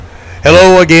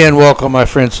Hello again. Welcome, my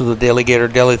friends, to the DaleyGator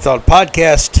DaleyThought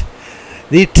podcast,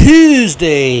 the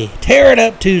Tuesday, Tear It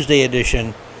Up Tuesday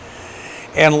edition.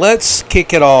 And let's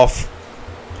kick it off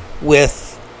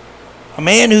with a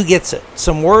man who gets it.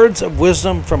 Some words of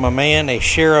wisdom from a man, a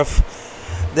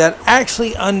sheriff, that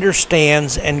actually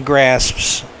understands and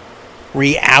grasps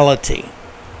reality.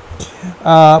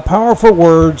 Powerful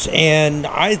words, and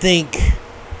I think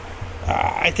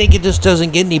it just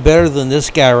doesn't get any better than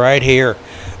this guy right here.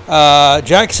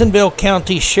 Jacksonville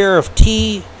County Sheriff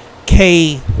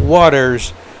T.K.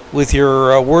 Waters with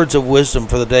your words of wisdom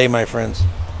for the day, my friends.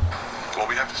 Well,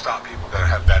 we have to stop people that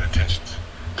have bad intentions.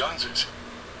 Guns is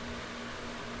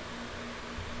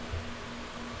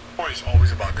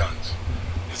always about guns.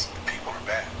 People are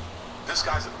bad. This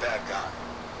guy's a bad guy.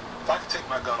 If I could take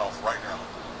my gun off right now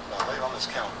and I lay it on this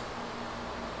counter,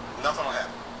 nothing will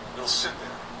happen. It'll sit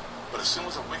there. But as soon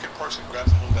as a wicked person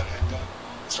grabs a hold of that handgun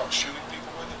and starts shooting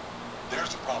people with it,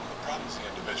 there's the problem. The problem is the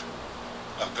individual.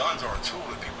 Now, guns are a tool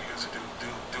that people use to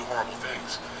do horrible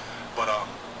things, but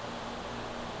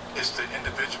it's the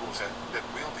individuals that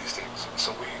wield these things.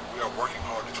 So we are working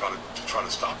hard to try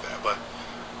to stop that. But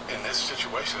in this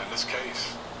situation, in this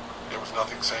case, there was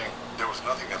nothing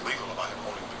illegal about him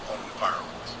owning the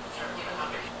firearms.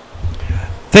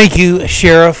 Thank you,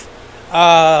 Sheriff.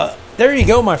 There you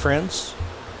go, my friends.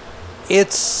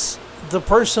 It's the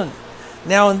person.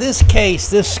 Now, in this case,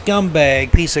 this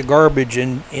scumbag piece of garbage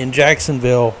in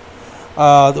Jacksonville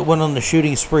that went on the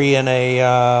shooting spree in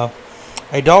a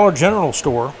Dollar General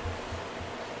store,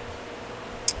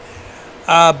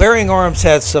 Bearing Arms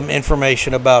had some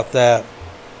information about that.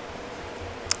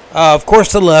 Of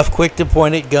course, the left, quick to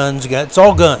point at guns. It's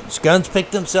all guns. Guns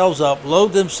pick themselves up,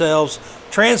 load themselves,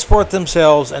 transport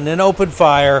themselves, and then open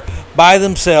fire by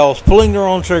themselves, pulling their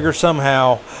own trigger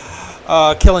somehow.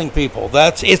 Killing people.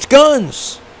 It's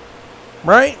guns,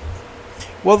 right?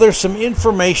 Well, there's some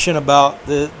information about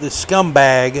the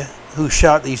scumbag who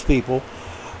shot these people.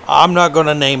 I'm not going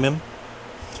to name him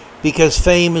because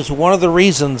fame is one of the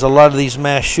reasons a lot of these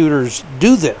mass shooters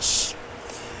do this.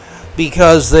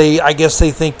 Because I guess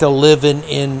they think they'll live in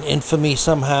infamy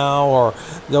somehow, or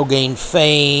they'll gain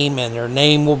fame and their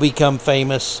name will become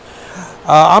famous.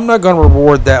 I'm not going to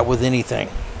reward that with anything.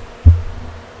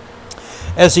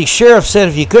 As the sheriff said,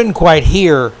 if you couldn't quite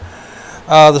hear,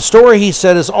 the story, he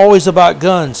said, is always about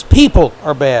guns. People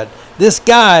are bad. This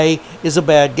guy is a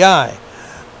bad guy.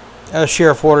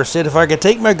 Sheriff Waters said, if I could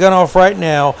take my gun off right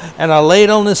now and I lay it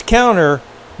on this counter,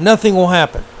 nothing will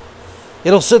happen.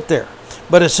 It'll sit there.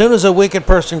 But as soon as a wicked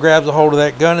person grabs a hold of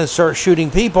that gun and starts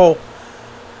shooting people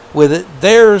with it,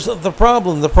 there's the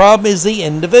problem. The problem is the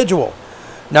individual.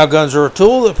 Now, guns are a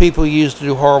tool that people use to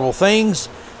do horrible things,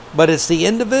 but it's the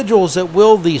individuals that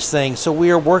will these things. So we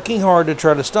are working hard to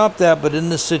try to stop that. But in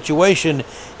this situation,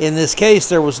 in this case,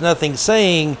 there was nothing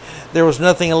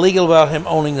illegal about him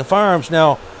owning the firearms.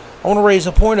 Now, I want to raise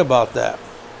a point about that.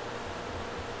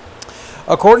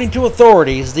 According to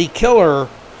authorities, the killer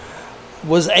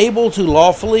was able to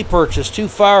lawfully purchase 2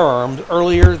 firearms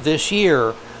earlier this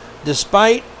year,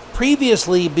 despite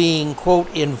previously being, quote,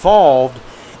 involved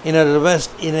in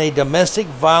a domestic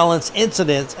violence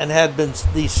incident and had been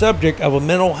the subject of a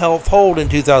mental health hold in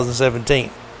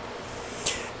 2017.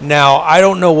 Now, I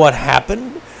don't know what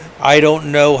happened. I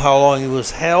don't know how long he was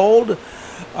held.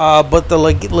 But the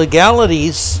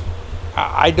legalities,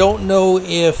 I don't know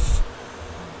if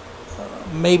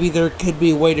maybe there could be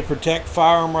a way to protect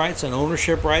firearm rights and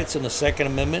ownership rights in the Second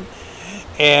Amendment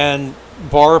and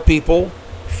bar people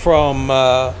from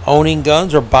owning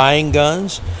guns or buying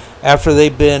guns after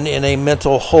they've been in a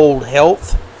mental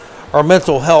health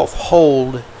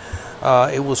hold,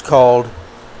 it was called,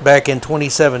 back in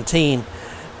 2017.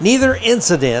 Neither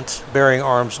incident, Bearing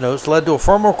Arms notes, led to a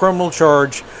formal criminal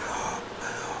charge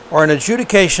or an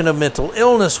adjudication of mental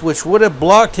illness, which would have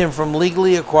blocked him from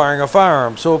legally acquiring a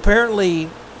firearm. So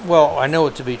apparently, well, I know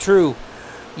it to be true,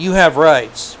 you have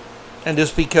rights. And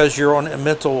just because you're on a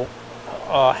mental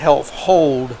health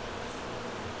hold,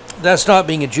 that's not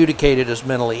being adjudicated as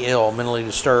mentally ill, mentally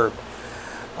disturbed.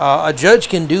 A judge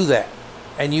can do that,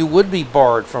 and you would be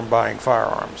barred from buying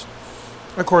firearms.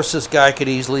 Of course, this guy could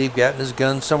easily have gotten his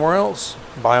guns somewhere else,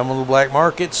 buy them on the black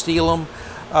market, steal them.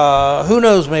 Who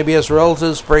knows, maybe his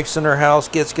relatives, breaks in their house,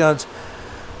 gets guns.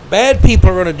 Bad people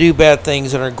are going to do bad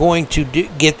things and are going to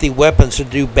get the weapons to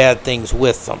do bad things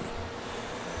with them.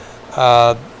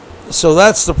 So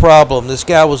that's the problem. This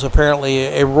guy was apparently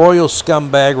a royal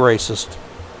scumbag racist.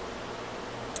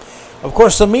 Of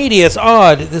course, the media, it's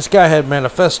odd. This guy had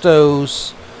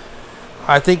manifestos.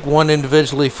 I think one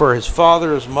individually for his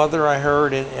father, his mother, I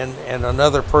heard, and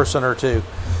another person or two.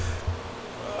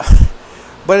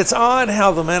 But it's odd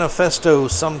how the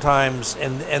manifestos sometimes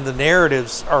and the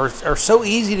narratives are so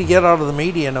easy to get out of the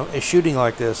media in a shooting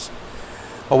like this.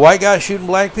 A white guy shooting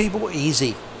black people,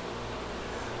 easy.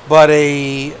 But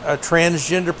a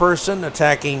transgender person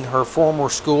attacking her former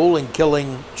school and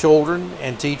killing children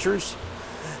and teachers,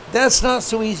 that's not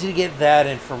so easy to get that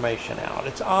information out.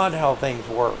 It's odd how things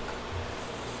work.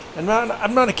 And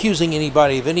I'm not accusing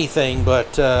anybody of anything,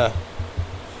 but,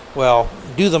 well,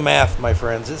 do the math, my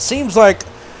friends. It seems like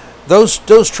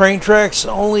those train tracks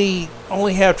only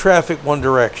have traffic one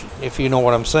direction, if you know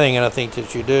what I'm saying, and I think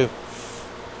that you do.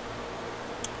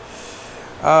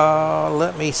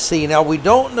 Let me see. Now, we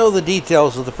don't know the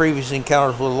details of the previous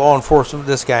encounters with law enforcement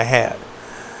this guy had.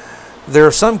 There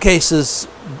are some cases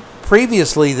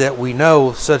previously that we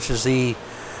know, such as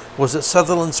was it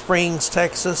Sutherland Springs,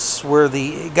 Texas, where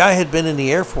the guy had been in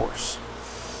the Air Force.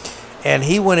 And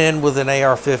he went in with an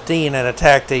AR-15 and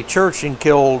attacked a church and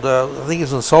killed, I think it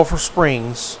was in Sulphur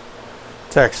Springs,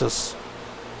 Texas,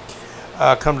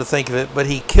 come to think of it. But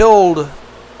he killed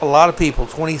a lot of people,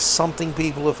 20-something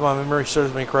people, if my memory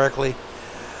serves me correctly.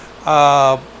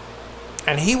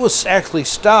 And he was actually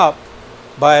stopped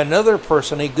by another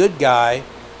person, a good guy,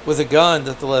 with a gun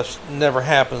that the left never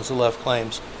happens, the left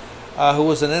claims, who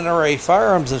was an NRA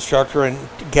firearms instructor and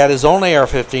got his own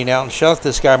AR-15 out and shot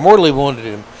this guy, mortally wounded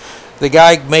him. The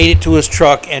guy made it to his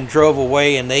truck and drove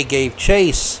away, and they gave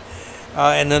chase,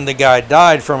 and then the guy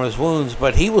died from his wounds,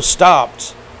 but he was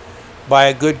stopped by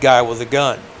a good guy with a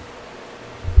gun.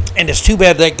 And it's too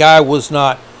bad that guy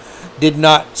did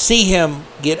not see him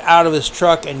get out of his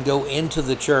truck and go into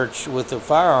the church with a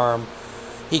firearm.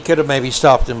 He could have maybe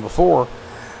stopped him before.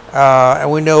 And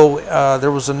we know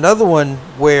there was another one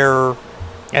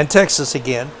and Texas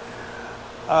again,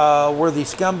 where the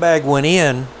scumbag went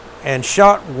in and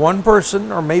shot one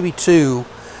person or maybe two,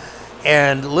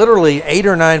 and literally 8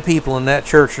 or 9 people in that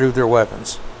church drew their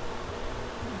weapons.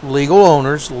 Legal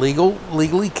owners,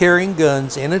 legally carrying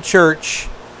guns in a church.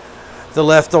 The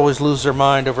left always lose their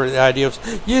mind over the idea of,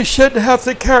 you shouldn't have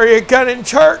to carry a gun in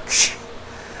church.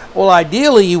 Well,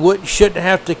 ideally, you shouldn't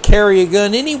have to carry a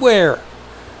gun anywhere.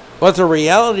 But the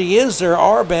reality is there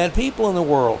are bad people in the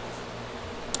world.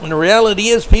 And the reality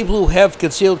is people who have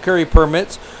concealed carry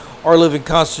permits or live in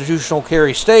constitutional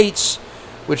carry states,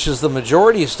 which is the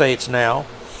majority of states now,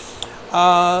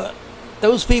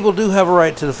 those people do have a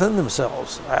right to defend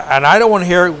themselves. And I don't want to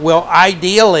hear, well,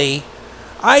 ideally,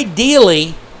 a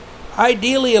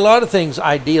lot of things,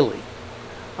 ideally,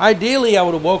 I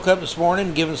would have woke up this morning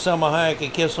and given Selma Hayek a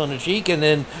kiss on the cheek and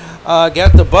then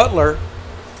got the butler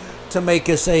to make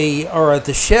us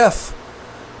the chef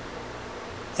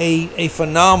a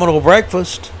phenomenal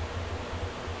breakfast.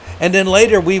 And then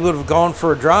later we would have gone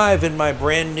for a drive in my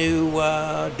brand new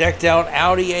decked out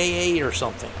Audi A8 or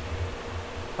something.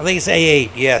 I think it's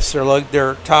A8, yes,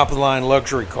 they're top of the line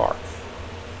luxury car.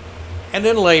 And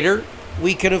then later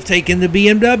we could have taken the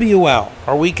BMW out,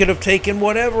 or we could have taken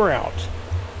whatever out.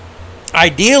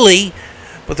 Ideally,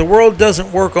 but the world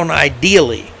doesn't work on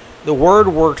ideally. The world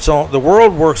works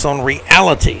on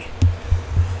reality.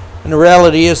 And the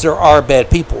reality is there are bad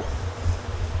people.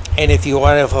 And if you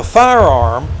have a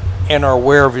firearm and are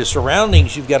aware of your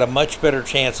surroundings, you've got a much better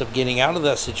chance of getting out of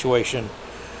that situation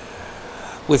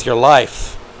with your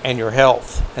life and your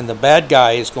health. And the bad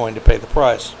guy is going to pay the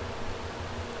price.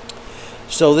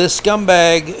 So this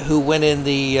scumbag who went in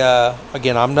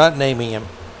again, I'm not naming him.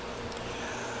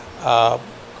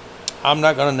 I'm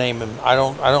not going to name him. I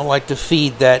don't like to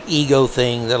feed that ego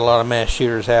thing that a lot of mass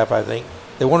shooters have, I think.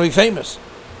 They want to be famous.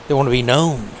 They want to be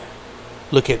known.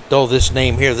 Look at, this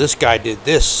name here. This guy did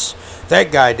this.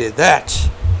 That guy did that.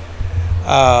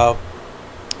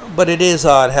 But it is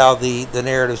odd how the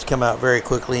narratives come out very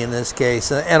quickly in this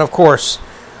case. And of course,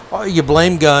 you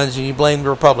blame guns and you blame the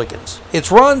Republicans.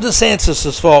 It's Ron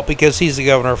DeSantis' fault because he's the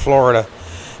governor of Florida.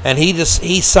 And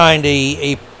he signed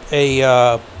a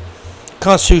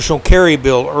constitutional carry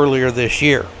bill earlier this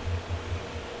year.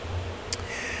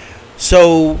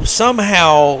 So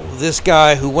somehow this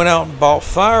guy who went out and bought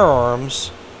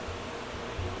firearms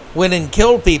went and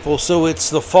killed people, so it's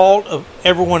the fault of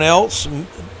everyone else.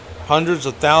 Hundreds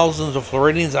of thousands of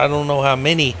Floridians, I don't know how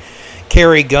many,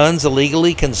 carry guns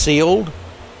illegally concealed.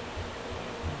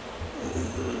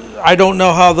 I don't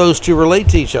know how those two relate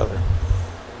to each other.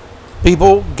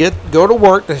 People go to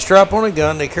work, they strap on a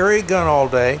gun, they carry a gun all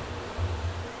day.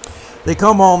 They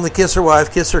come home, they kiss their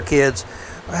wife, kiss their kids,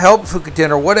 help cook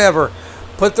dinner, whatever,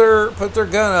 put their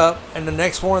gun up, and the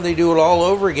next morning they do it all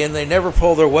over again. They never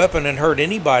pull their weapon and hurt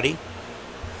anybody.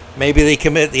 Maybe they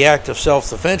commit the act of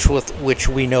self-defense, which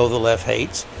we know the left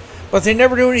hates, but they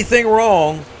never do anything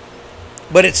wrong.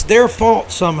 But it's their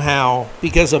fault somehow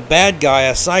because a bad guy,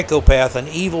 a psychopath, an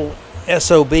evil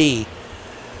SOB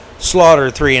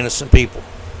slaughtered 3 innocent people.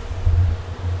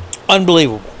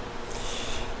 Unbelievable.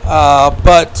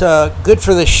 But good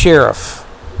for the sheriff.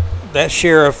 That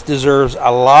sheriff deserves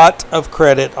a lot of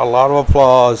credit, a lot of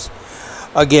applause.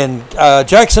 Again,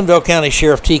 Jacksonville County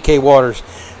Sheriff T.K. Waters,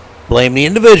 blame the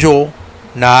individual,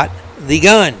 not the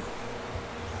gun.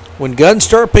 When guns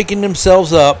start picking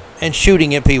themselves up and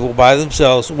shooting at people by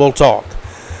themselves, we'll talk.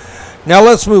 Now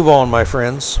let's move on, my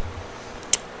friends.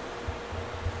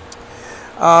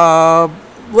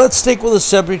 Let's stick with the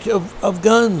subject of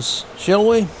guns, shall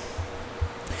we?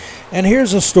 And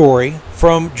here's a story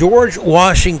from George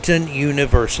Washington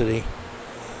University.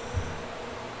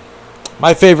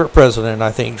 My favorite president,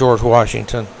 I think, George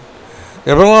Washington.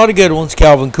 There have been a lot of good ones.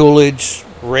 Calvin Coolidge,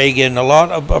 Reagan, a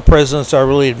lot of presidents I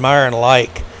really admire and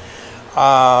like.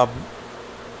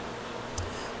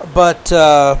 But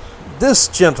this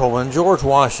gentleman, George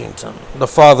Washington, the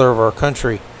father of our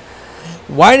country,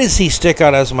 why does he stick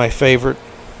out as my favorite?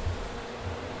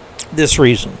 This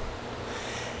reason.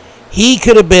 He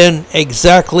could have been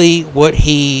exactly what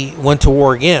he went to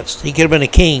war against. He could have been a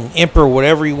king, emperor,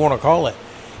 whatever you want to call it.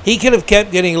 He could have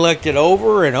kept getting elected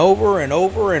over and over and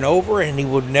over and over, and he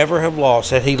would never have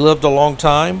lost. Had he lived a long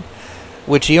time,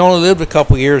 which he only lived a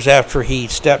couple years after he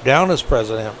stepped down as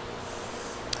president.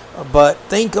 But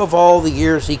think of all the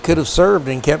years he could have served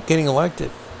and kept getting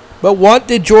elected. But what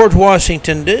did George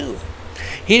Washington do?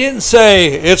 He didn't say,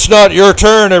 "It's not your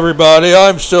turn, everybody.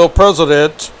 I'm still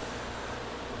president.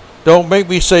 Don't make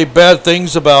me say bad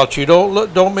things about you.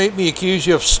 Don't make me accuse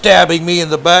you of stabbing me in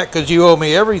the back because you owe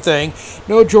me everything."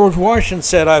 No, George Washington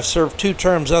said, "I've served 2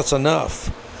 terms. That's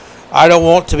enough. I don't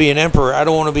want to be an emperor. I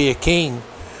don't want to be a king."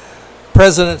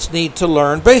 Presidents need to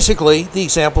learn. Basically, the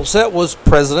example set was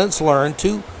presidents learned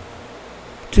to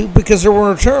because there were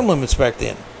no term limits back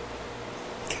then.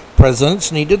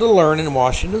 Presidents needed to learn in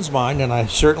Washington's mind, and I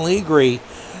certainly agree,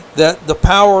 that the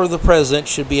power of the president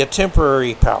should be a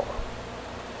temporary power.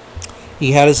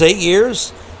 He had his 8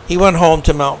 years. He went home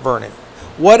to Mount Vernon.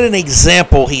 What an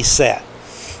example he set.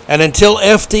 And until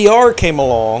FDR came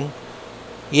along,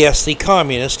 yes, the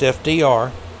communist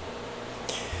FDR,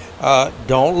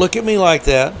 don't look at me like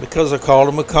that because I called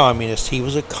him a communist. He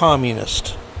was a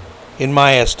communist, in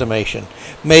my estimation.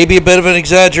 Maybe a bit of an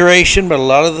exaggeration, but a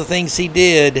lot of the things he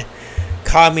did,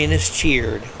 communists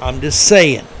cheered. I'm just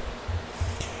saying.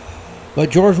 But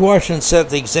George Washington set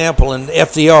the example, and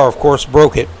FDR, of course,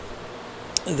 broke it.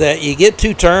 That you get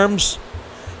 2 terms,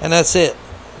 and that's it.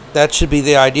 That should be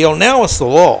the ideal. Now it's the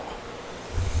law.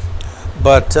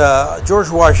 But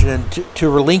George Washington, to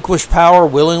relinquish power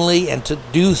willingly and to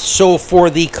do so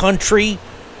for the country,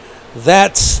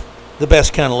 that's the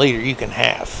best kind of leader you can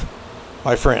have,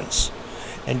 my friends.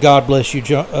 And God bless you,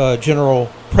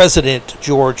 General President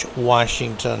George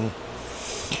Washington.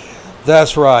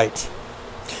 That's right.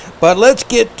 But let's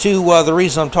get to the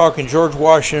reason I'm talking George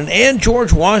Washington and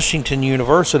George Washington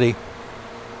University.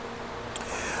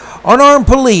 Unarmed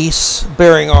police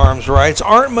bearing arms rights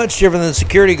aren't much different than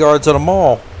security guards at a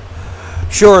mall.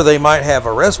 Sure, they might have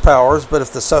arrest powers, but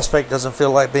if the suspect doesn't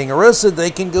feel like being arrested,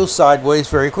 they can go sideways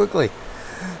very quickly.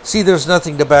 See, there's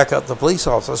nothing to back up the police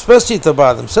officer, especially if they're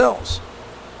by themselves.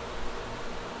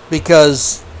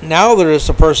 Because now there is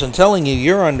a person telling you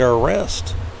you're under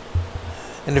arrest.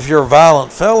 And if you're a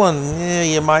violent felon,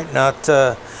 you might not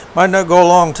go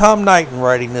along. Tom Knighton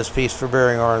writing this piece for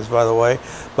Bearing Arms, by the way.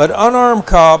 But unarmed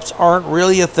cops aren't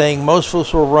really a thing most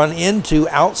folks will run into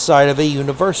outside of a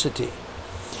university.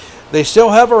 They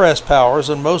still have arrest powers,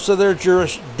 and most of their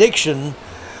jurisdiction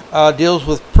deals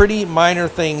with pretty minor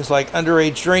things like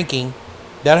underage drinking.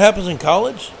 That happens in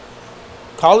college.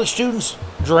 College students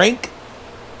drink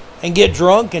and get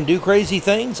drunk and do crazy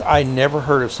things. I never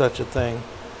heard of such a thing.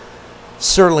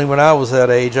 Certainly when I was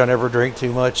that age, I never drank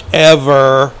too much,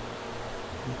 ever.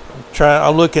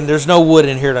 I'm looking, there's no wood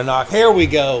in here to knock. Here we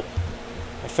go.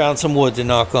 I found some wood to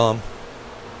knock on.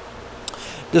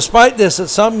 Despite this, at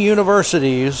some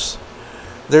universities,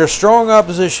 there's strong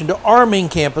opposition to arming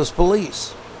campus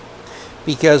police.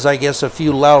 Because I guess a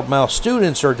few loudmouth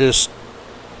students are just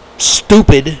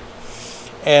stupid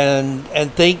and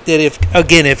think that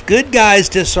if good guys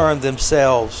disarm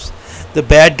themselves, the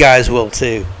bad guys will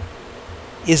too.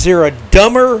 Is there a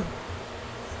dumber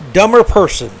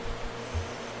person,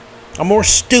 a more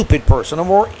stupid person, a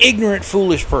more ignorant,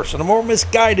 foolish person, a more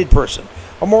misguided person,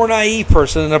 a more naive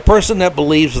person than a person that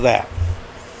believes that?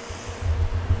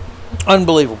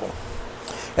 Unbelievable.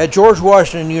 At George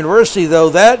Washington University, though,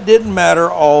 that didn't matter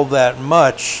all that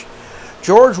much.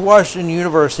 George Washington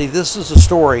University, this is a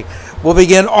story, will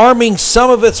begin arming some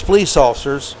of its police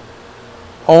officers.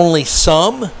 Only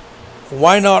some?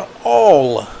 Why not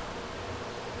all?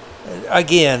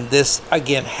 Again,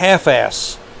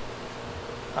 half-ass.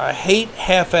 I hate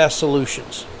half-ass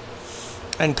solutions.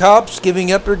 And cops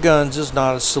giving up their guns is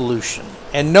not a solution.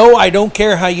 And no, I don't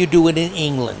care how you do it in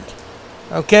England.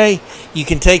 Okay? You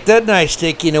can take that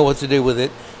nightstick, you know what to do with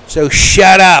it. So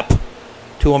shut up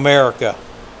to America.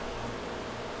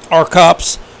 Our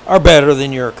cops are better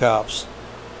than your cops.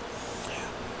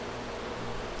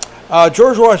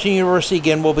 George Washington University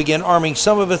again will begin arming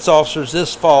some of its officers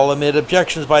this fall amid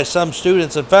objections by some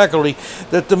students and faculty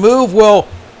that the move will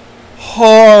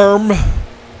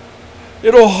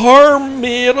It'll harm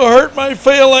me, it'll hurt my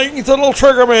feelings, it'll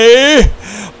trigger me.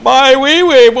 My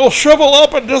wee-wee will shrivel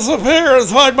up and disappear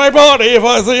inside my body if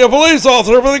I see a police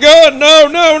officer with a gun.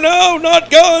 No, not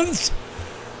guns.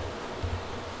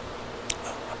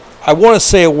 I want to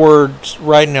say a word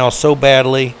right now so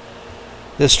badly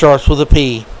that starts with a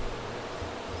P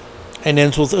and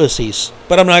ends with ussies.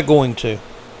 But I'm not going to.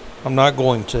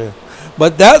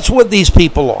 But that's what these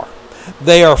people are.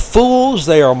 They are fools.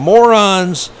 They are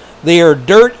morons. They are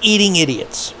dirt-eating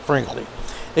idiots, frankly.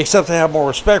 Except they have more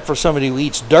respect for somebody who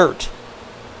eats dirt.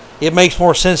 It makes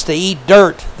more sense to eat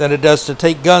dirt than it does to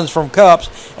take guns from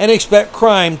cops and expect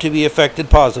crime to be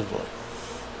affected positively.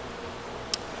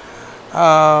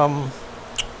 But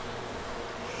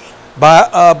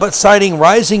citing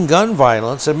rising gun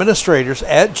violence, administrators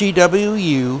at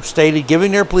GWU stated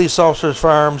giving their police officers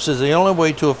firearms is the only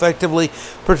way to effectively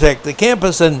protect the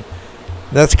campus, and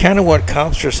that's kind of what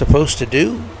cops are supposed to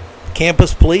do.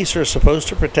 Campus police are supposed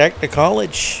to protect the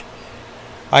college.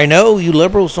 I know you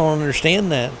liberals don't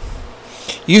understand that.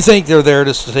 You think they're there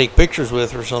just to take pictures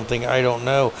with or something. I don't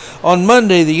know. On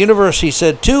Monday, the university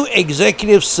said 2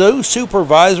 executive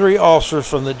supervisory officers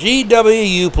from the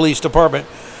GWU Police Department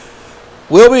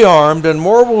will be armed, and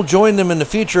more will join them in the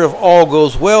future if all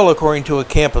goes well, according to a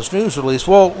campus news release.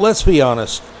 Well, let's be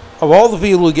honest. Of all the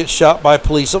people who get shot by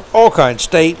police of all kinds,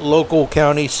 state, local,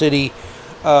 county, city,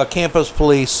 campus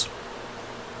police,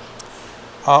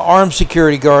 armed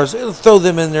security guards, it'll throw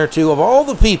them in there too. Of all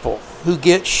the people who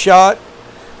get shot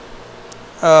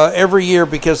every year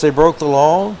because they broke the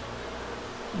law,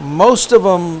 most of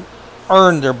them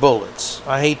earn their bullets.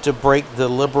 I hate to break the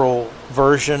liberal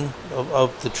version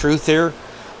of the truth here,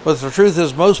 but the truth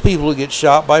is most people who get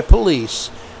shot by police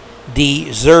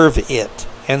deserve it,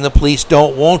 and the police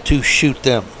don't want to shoot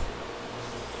them.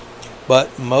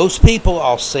 But most people,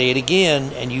 I'll say it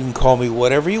again, and you can call me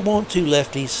whatever you want to,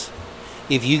 lefties.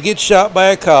 If you get shot by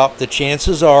a cop, the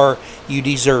chances are you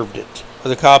deserved it. Or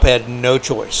the cop had no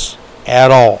choice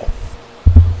at all.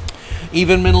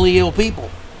 Even mentally ill people.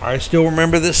 I still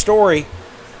remember this story.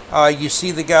 You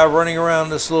see the guy running around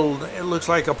this little, it looks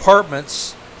like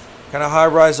apartments, kind of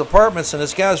high-rise apartments, and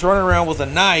this guy's running around with a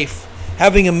knife,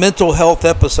 having a mental health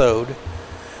episode.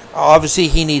 Obviously,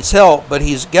 he needs help, but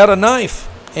he's got a knife,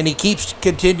 and he keeps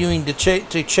continuing to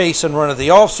chase and run at the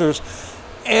officers.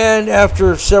 And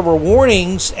after several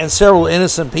warnings and several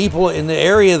innocent people in the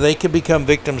area, they could become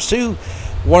victims too.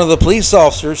 One of the police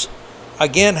officers,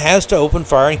 again, has to open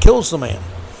fire and kills the man.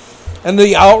 And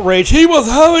the outrage, he was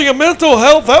having a mental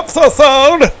health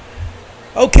episode.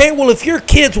 Okay, well, if your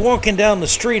kid's walking down the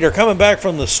street or coming back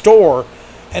from the store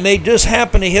and they just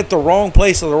happen to hit the wrong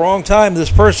place at the wrong time,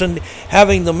 this person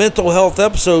having the mental health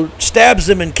episode stabs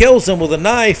them and kills them with a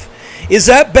knife, is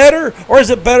that better? Or is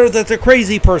it better that the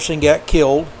crazy person got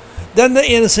killed than the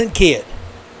innocent kid?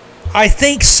 I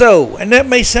think so, and that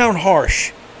may sound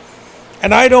harsh.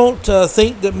 And I don't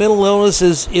think that mental illness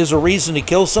is a reason to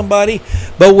kill somebody,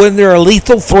 but when they're a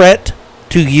lethal threat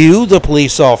to you, the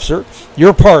police officer,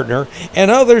 your partner,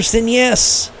 and others, then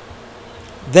yes,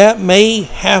 that may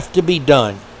have to be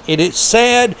done. It is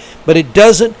sad, but it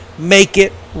doesn't make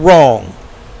it wrong.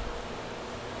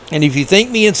 And if you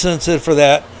think me insensitive for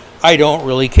that, I don't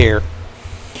really care.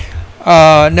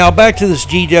 Now back to this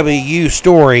GWU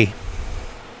story.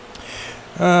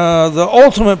 The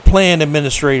ultimate plan,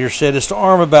 administrator said, is to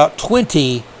arm about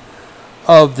 20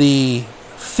 of the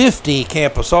 50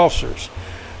 campus officers.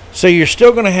 So you're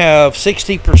still going to have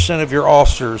 60% of your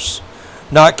officers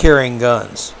not carrying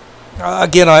guns.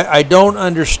 Again, I don't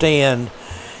understand.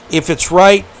 If it's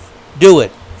right, do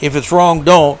it. If it's wrong,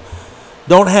 don't.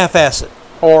 Don't half-ass it.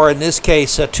 Or in this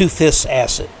case, two-fifths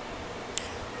ass it.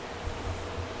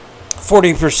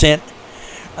 40%,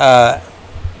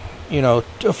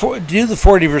 do the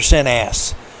 40%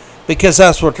 ass, because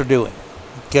that's what they're doing.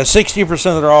 Because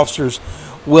 60% of their officers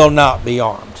will not be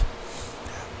armed.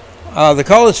 The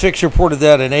College Fix reported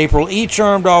that in April, each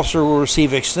armed officer will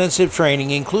receive extensive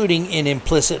training, including in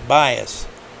implicit bias.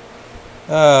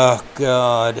 Oh,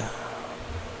 God.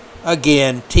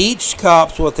 Again, teach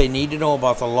cops what they need to know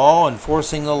about the law,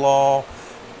 enforcing the law,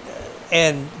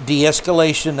 and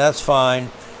de-escalation, that's fine.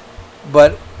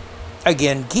 But,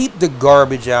 again, keep the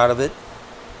garbage out of it.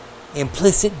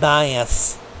 Implicit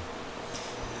bias.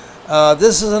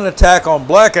 This is an attack on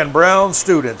black and brown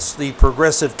students, the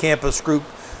progressive campus group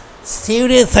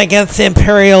Students Against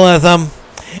Imperialism,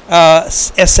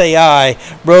 SAI,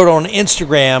 wrote on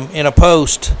Instagram in a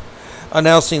post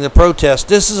announcing the protest.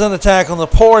 This is an attack on the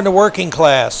poor and the working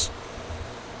class.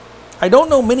 I don't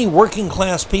know many working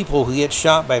class people who get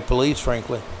shot by police,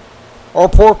 frankly, or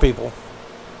poor people.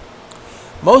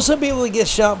 Most of the people that get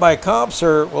shot by cops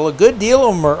are, well, a good deal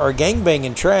of them are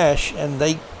gangbanging trash, and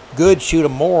they shoot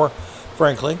them more,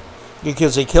 frankly,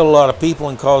 because they kill a lot of people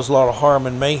and cause a lot of harm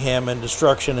and mayhem and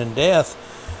destruction and death.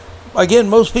 Again,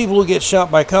 most people who get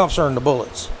shot by cops earn the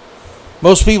bullets.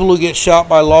 Most people who get shot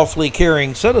by lawfully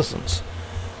carrying citizens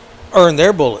earn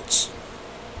their bullets.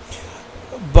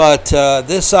 But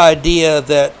this idea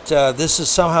that this is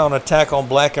somehow an attack on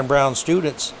black and brown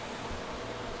students,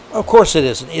 of course it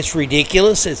isn't. It's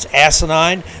ridiculous. It's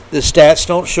asinine. The stats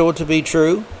don't show it to be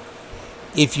true.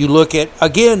 If you look at,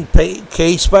 again,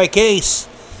 case by case,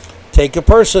 take a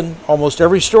person, almost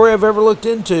every story I've ever looked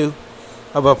into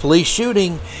of a police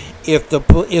shooting, if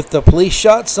the police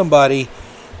shot somebody,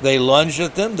 they lunged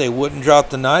at them, they wouldn't drop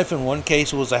the knife. In one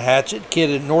case, it was a hatchet. Kid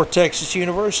at North Texas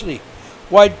University,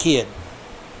 white kid,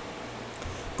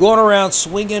 going around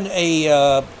swinging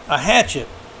a hatchet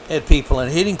at people and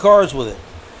hitting cars with it.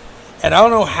 And I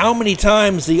don't know how many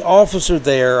times the officer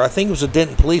there, I think it was a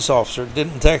Denton police officer,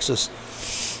 Denton, Texas,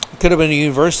 could have been a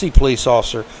university police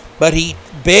officer, but he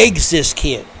begs this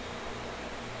kid.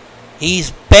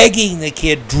 He's begging the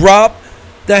kid, drop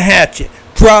the hatchet,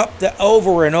 drop the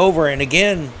over and over. And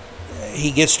again,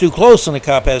 he gets too close and the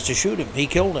cop has to shoot him. He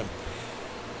killed him.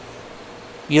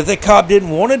 The cop didn't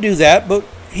want to do that, but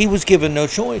he was given no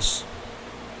choice.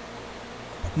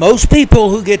 Most people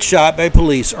who get shot by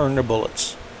police earn their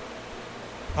bullets.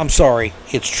 I'm sorry,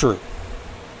 it's true.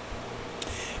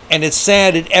 And it's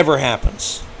sad it ever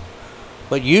happens.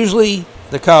 But usually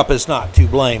the cop is not to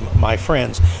blame, my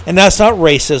friends. And that's not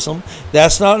racism.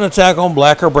 That's not an attack on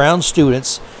black or brown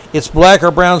students. It's black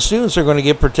or brown students are going to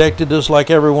get protected just like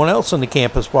everyone else in the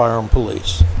campus by armed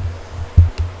police.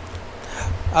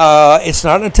 It's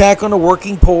not an attack on the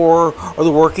working poor or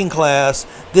the working class.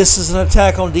 This is an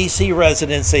attack on D.C.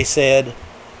 residents, they said.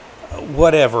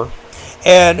 Whatever.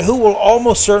 And who will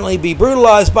almost certainly be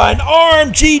brutalized by an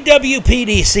armed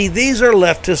GWPD. See, these are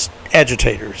leftist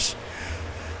agitators.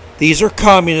 These are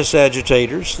communist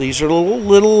agitators. These are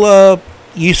little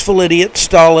useful idiot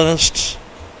Stalinists,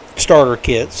 starter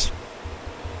kits.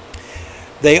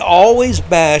 They always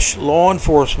bash law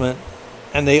enforcement,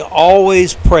 and they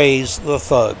always praise the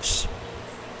thugs.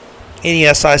 And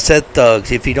yes, I said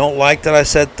thugs. If you don't like that I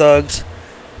said thugs,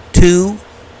 too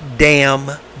damn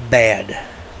bad.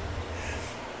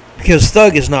 Because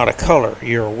thug is not a color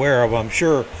you're aware of, I'm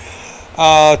sure.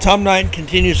 Tom Knighton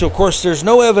continues, of course, there's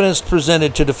no evidence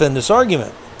presented to defend this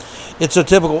argument. It's a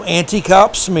typical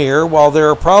anti-cop smear. While there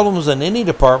are problems in any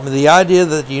department, the idea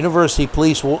that the university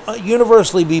police will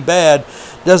universally be bad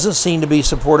doesn't seem to be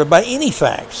supported by any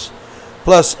facts.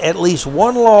 Plus, at least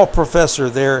one law professor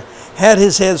there had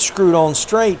his head screwed on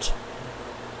straight.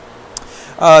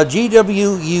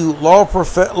 GWU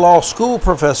law school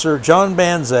professor John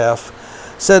Banzaf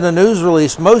said in a news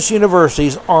release, most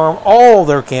universities arm all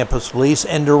their campus police,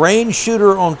 and deranged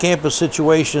shooter on campus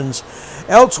situations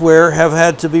elsewhere have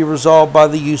had to be resolved by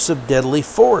the use of deadly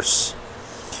force.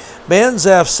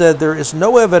 Banzaf said there is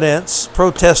no evidence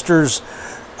protesters'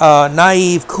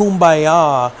 naive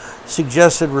kumbaya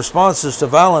suggested responses to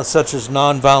violence such as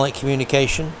nonviolent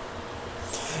communication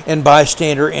and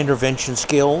bystander intervention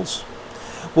skills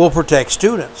will protect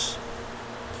students.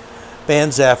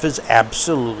 Banzaf is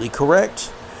absolutely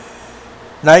correct.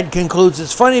 Knight concludes,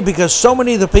 it's funny because so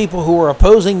many of the people who are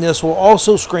opposing this will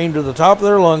also scream to the top of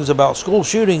their lungs about school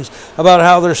shootings, about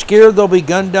how they're scared they'll be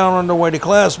gunned down on their way to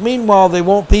class. Meanwhile, they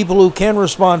want people who can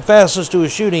respond fastest to a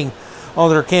shooting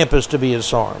on their campus to be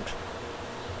disarmed.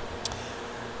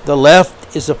 The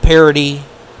left is a parody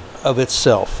of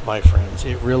itself, my friends.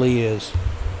 It really is.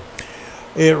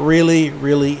 It really,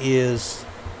 really is.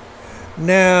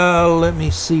 Now, let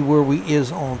me see where we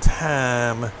is on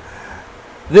time.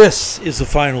 This is the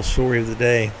final story of the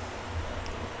day.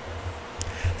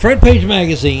 Front Page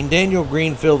Magazine, Daniel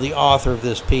Greenfield, the author of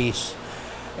this piece,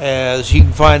 As you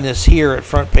can find this here at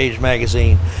Front Page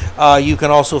Magazine. You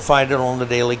can also find it on the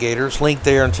Daily Gators, linked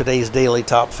there in today's Daily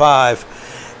Top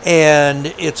 5.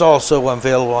 And it's also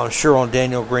available, I'm sure, on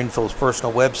Daniel Greenfield's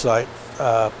personal website,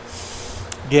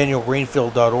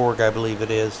 danielgreenfield.org, I believe it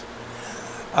is.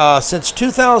 Since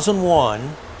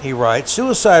 2001, he writes,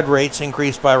 suicide rates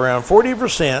increased by around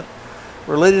 40%,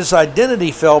 religious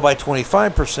identity fell by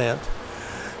 25%.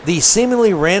 These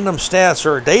seemingly random stats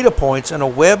are data points in a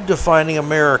web defining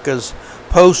America's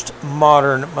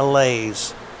postmodern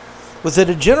malaise. Within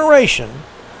a generation,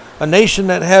 a nation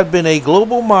that had been a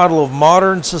global model of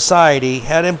modern society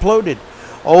had imploded.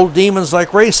 Old demons like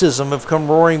racism have come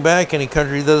roaring back in a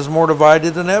country that is more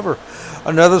divided than ever.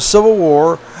 Another civil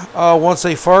war, once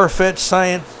a far-fetched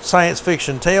science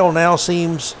fiction tale, now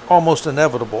seems almost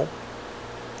inevitable.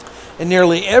 In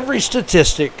nearly every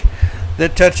statistic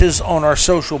that touches on our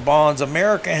social bonds,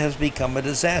 America has become a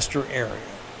disaster area.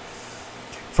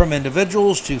 From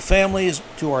individuals to families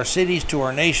to our cities to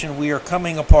our nation, we are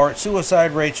coming apart.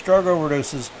 Suicide rates, drug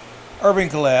overdoses, urban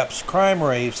collapse, crime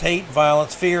raves, hate,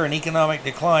 violence, fear, and economic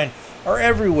decline are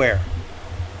everywhere.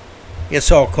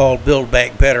 It's all called Build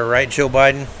Back Better, right, Joe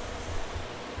Biden?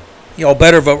 Y'all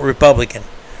better vote Republican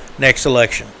next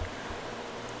election.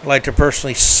 I'd like to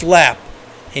personally slap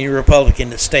any Republican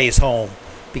that stays home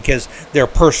because their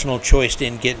personal choice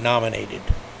didn't get nominated.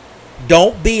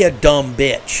 Don't be a dumb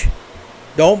bitch.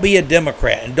 Don't be a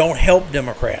Democrat, and don't help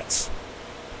Democrats.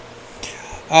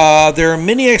 There are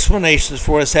many explanations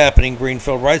for what's happening,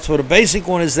 Greenfield writes, but a basic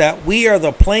one is that we are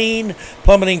the plane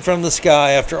plummeting from the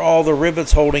sky after all the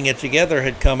rivets holding it together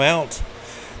had come out.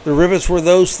 The rivets were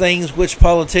those things which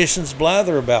politicians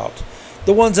blather about,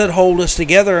 the ones that hold us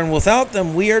together, and without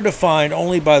them we are defined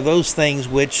only by those things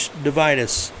which divide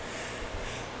us.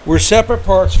 We're separate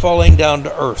parts falling down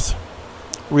to earth.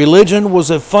 Religion was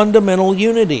a fundamental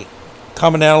unity.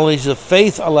 Commonalities of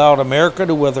faith allowed America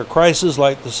to weather crises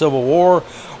like the Civil War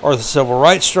or the Civil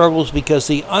Rights struggles because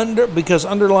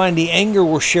underlying the anger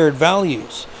were shared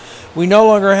values. We no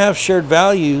longer have shared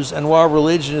values, and while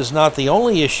religion is not the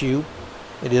only issue,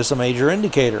 it is a major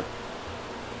indicator.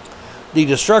 The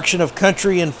destruction of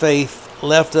country and faith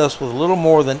left us with little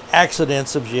more than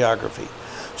accidents of geography,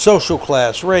 social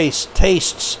class, race,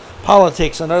 tastes,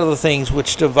 politics, and other things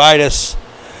which divide us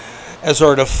as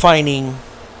our defining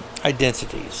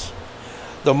identities.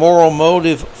 The moral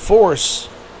motive force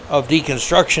of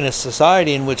deconstructionist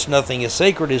society, in which nothing is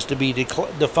sacred, is to be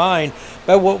defined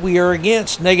by what we are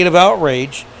against. Negative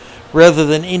outrage, rather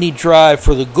than any drive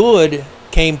for the good,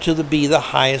 came to be the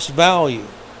highest value.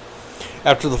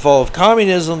 After the fall of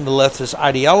communism, the leftist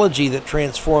ideology that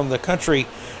transformed the country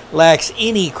lacks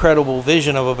any credible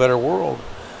vision of a better world.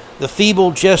 The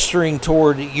feeble gesturing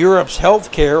toward Europe's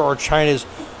healthcare or China's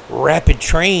rapid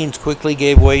trains quickly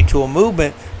gave way to a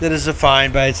movement that is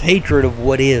defined by its hatred of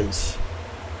what is.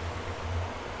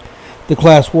 The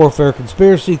class warfare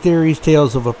conspiracy theories,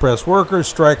 tales of oppressed workers,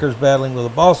 strikers battling with the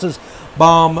bosses,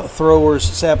 bomb throwers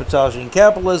sabotaging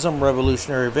capitalism,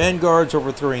 revolutionary vanguards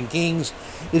overthrowing kings,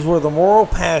 is where the moral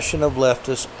passion of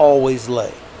leftists always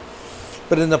lay.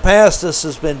 But in the past, this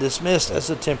has been dismissed as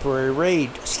a temporary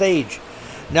stage.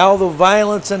 Now the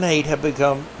violence and hate have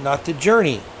become not the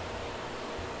journey,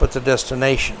 but the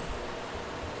destination.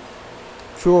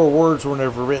 Truer words were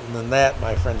never written than that,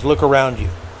 my friends. Look around you.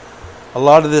 A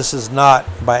lot of this is not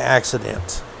by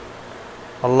accident.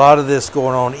 A lot of this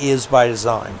going on is by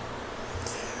design.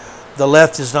 The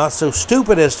left is not so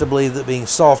stupid as to believe that being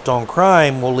soft on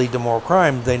crime will lead to more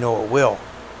crime. They know it will.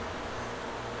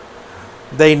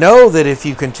 They know that if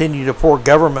you continue to pour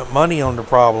government money on the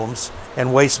problems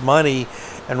and waste money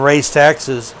and raise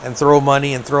taxes and throw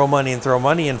money and throw money and throw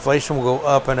money, inflation will go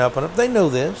up and up and up. They know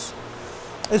this.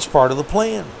 It's part of the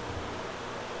plan.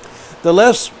 The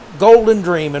left's golden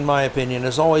dream, in my opinion,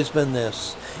 has always been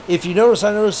this. If you notice,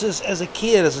 I noticed this as a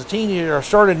kid, as a teenager, I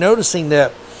started noticing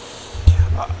that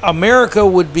America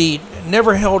would be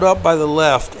never held up by the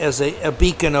left as a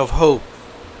beacon of hope,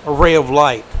 a ray of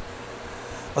light,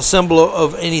 a symbol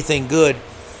of anything good.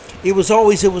 It was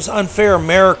unfair.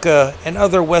 America and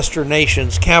other Western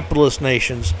nations, capitalist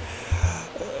nations,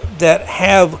 that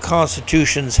have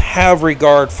constitutions, have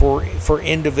regard for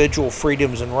individual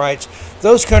freedoms and rights,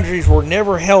 those countries were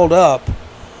never held up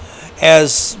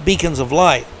as beacons of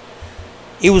light.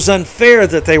 It was unfair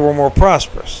that they were more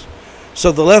prosperous.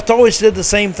 So the left always did the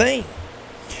same thing.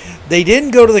 They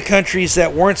didn't go to the countries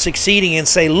that weren't succeeding and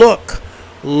say, look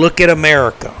at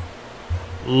America.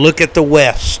 Look at the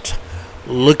West.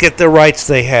 Look at the rights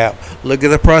they have. Look at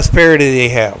the prosperity they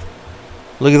have.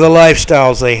 Look at the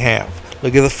lifestyles they have.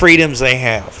 Look at the freedoms they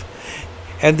have.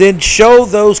 and then show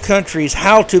those countries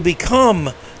how to become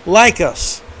like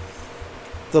us.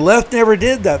 The left never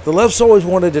did that. The left's always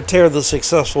wanted to tear the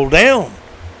successful down.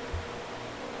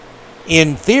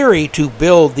 In theory, to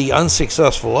build the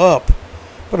unsuccessful up.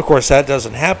 But of course, that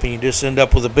doesn't happen. You just end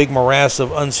up with a big morass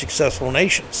of unsuccessful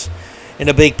nations in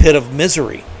a big pit of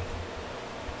misery.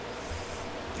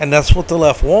 And that's what the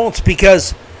left wants,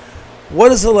 because what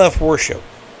does the left worship?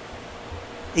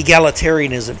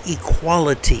 Egalitarianism,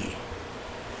 equality.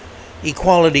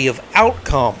 Equality of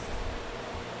outcome.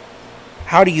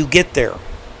 How do you get there?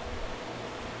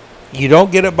 You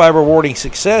don't get it by rewarding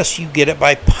success. You get it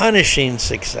by punishing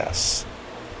success.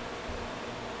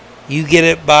 You get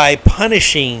it by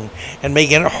punishing and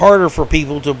making it harder for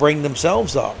people to bring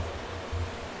themselves up.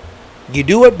 You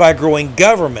do it by growing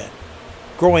government,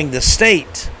 growing the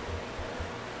state.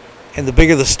 And the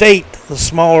bigger the state, the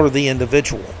smaller the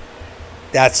individual.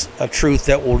 That's a truth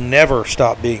that will never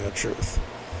stop being a truth.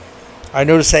 I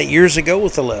noticed that years ago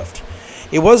with the left.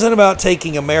 It wasn't about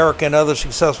taking America and other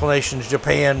successful nations,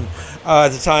 Japan. At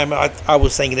the time, I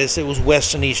was thinking this. It was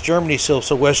West and East Germany still.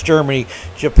 So West Germany,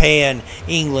 Japan,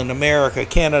 England, America,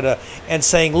 Canada. And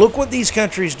saying, look what these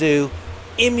countries do.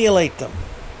 Emulate them.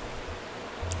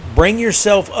 Bring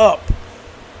yourself up.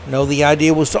 No, the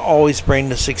idea was to always bring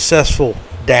the successful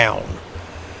down.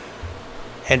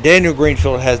 And Daniel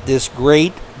Greenfield has this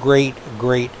great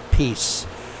piece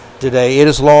today. It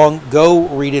is long. Go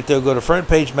read it, though. Go to Front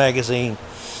Page Magazine.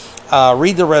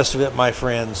 Read the rest of it, my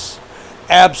friends.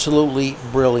 Absolutely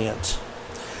brilliant.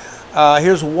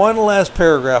 Here's one last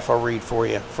paragraph I'll read for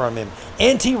you from him.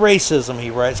 Anti-racism,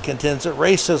 he writes, contends that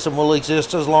racism will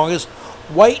exist as long as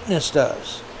whiteness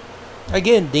does.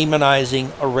 Again,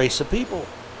 demonizing a race of people.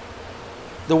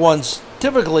 The ones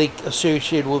typically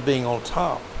associated with being on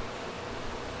top.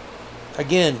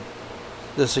 Again,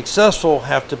 the successful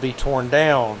have to be torn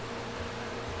down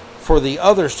for the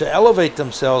others to elevate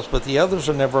themselves, but the others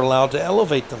are never allowed to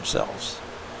elevate themselves.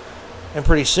 And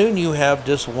pretty soon you have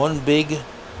just one big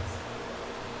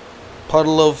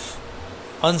puddle of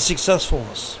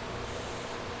unsuccessfulness.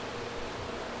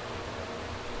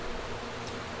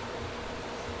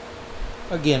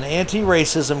 Again,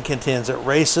 anti-racism contends that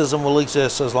racism will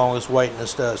exist as long as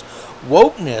whiteness does.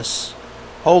 Wokeness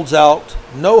holds out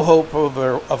no hope of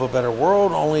a better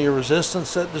world, only a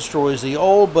resistance that destroys the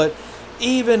old. But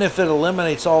even if it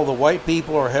eliminates all the white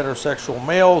people or heterosexual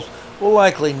males, will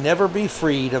likely never be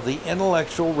freed of the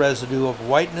intellectual residue of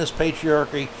whiteness,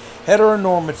 patriarchy,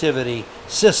 heteronormativity,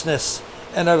 cisness,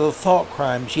 and other thought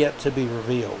crimes yet to be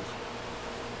revealed.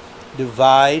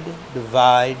 Divide,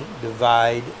 divide,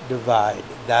 divide, divide.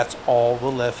 That's all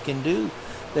the left can do.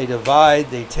 They divide,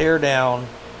 they tear down,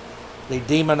 they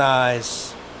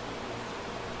demonize,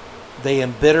 they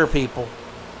embitter people,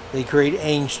 they create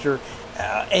anger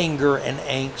and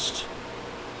angst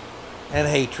and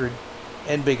hatred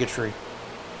and bigotry,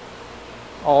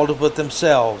 all to put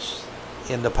themselves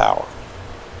into power.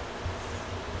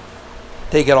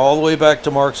 Take it all the way back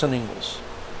to Marx and Engels.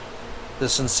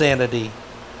 This insanity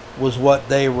was what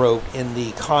they wrote in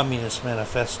the Communist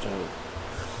Manifesto.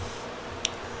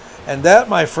 And that,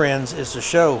 my friends, is the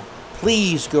show.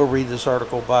 Please go read this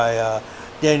article by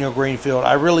Daniel Greenfield.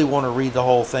 I really want to read the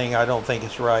whole thing. I don't think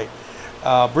it's right.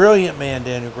 Brilliant man,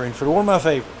 Daniel Greenfield. One of my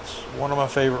favorites. One of my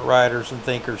favorite writers and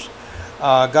thinkers.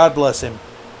 God bless him.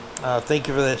 Thank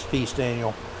you for this piece,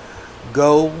 Daniel.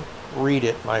 Go read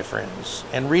it, my friends.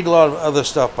 And read a lot of other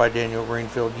stuff by Daniel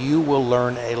Greenfield. You will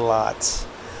learn a lot.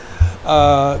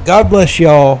 God bless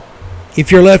y'all.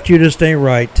 If you're left, you just ain't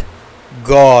right.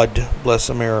 God bless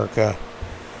America.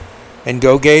 And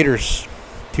go Gators.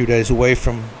 2 days away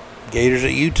from Gators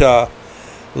at Utah.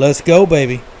 Let's go,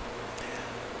 baby.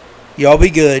 Y'all be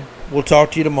good. We'll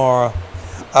talk to you tomorrow.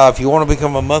 If you want to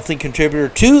become a monthly contributor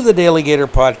to the DaleyGator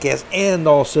podcast and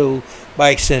also by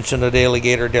extension the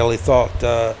DaleyGator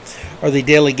DaleyThought or the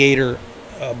DaleyGator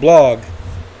blog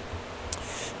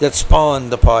that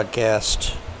spawned the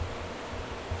podcast,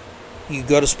 you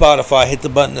go to Spotify, hit the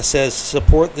button that says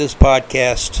support this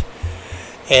podcast,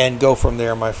 and go from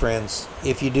there, my friends.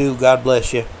 If you do, God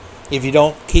bless you. If you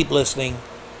don't, keep listening.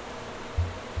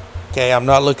 Okay, I'm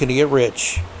not looking to get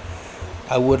rich.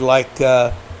 I would like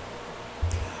to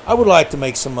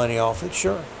make some money off it,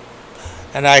 sure.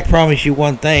 And I promise you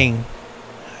one thing.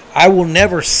 I will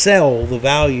never sell the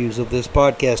values of this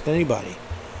podcast to anybody.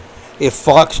 If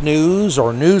Fox News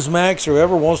or Newsmax or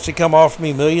whoever wants to come offer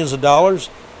me millions of dollars,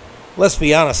 let's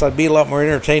be honest, I'd be a lot more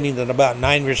entertaining than about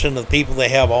 9% of the people they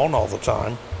have on all the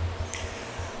time.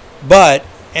 But,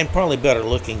 and probably better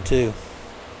looking too.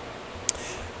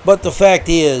 But the fact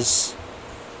is,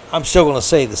 I'm still going to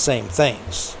say the same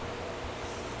things.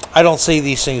 I don't say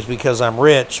these things because I'm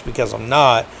rich, because I'm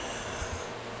not.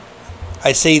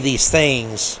 I say these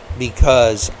things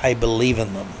because I believe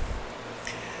in them.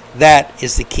 That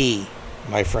is the key,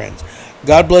 my friends.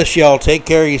 God bless y'all. Take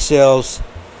care of yourselves.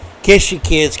 Kiss your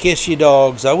kids. Kiss your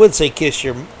dogs. I would say kiss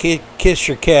your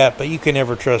cat, but you can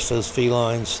never trust those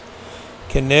felines.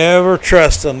 Can never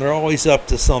trust them. They're always up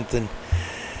to something.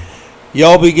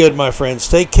 Y'all be good, my friends.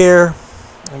 Take care,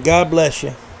 and God bless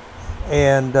you.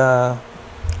 And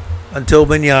until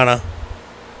mañana,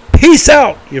 peace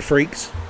out, you freaks.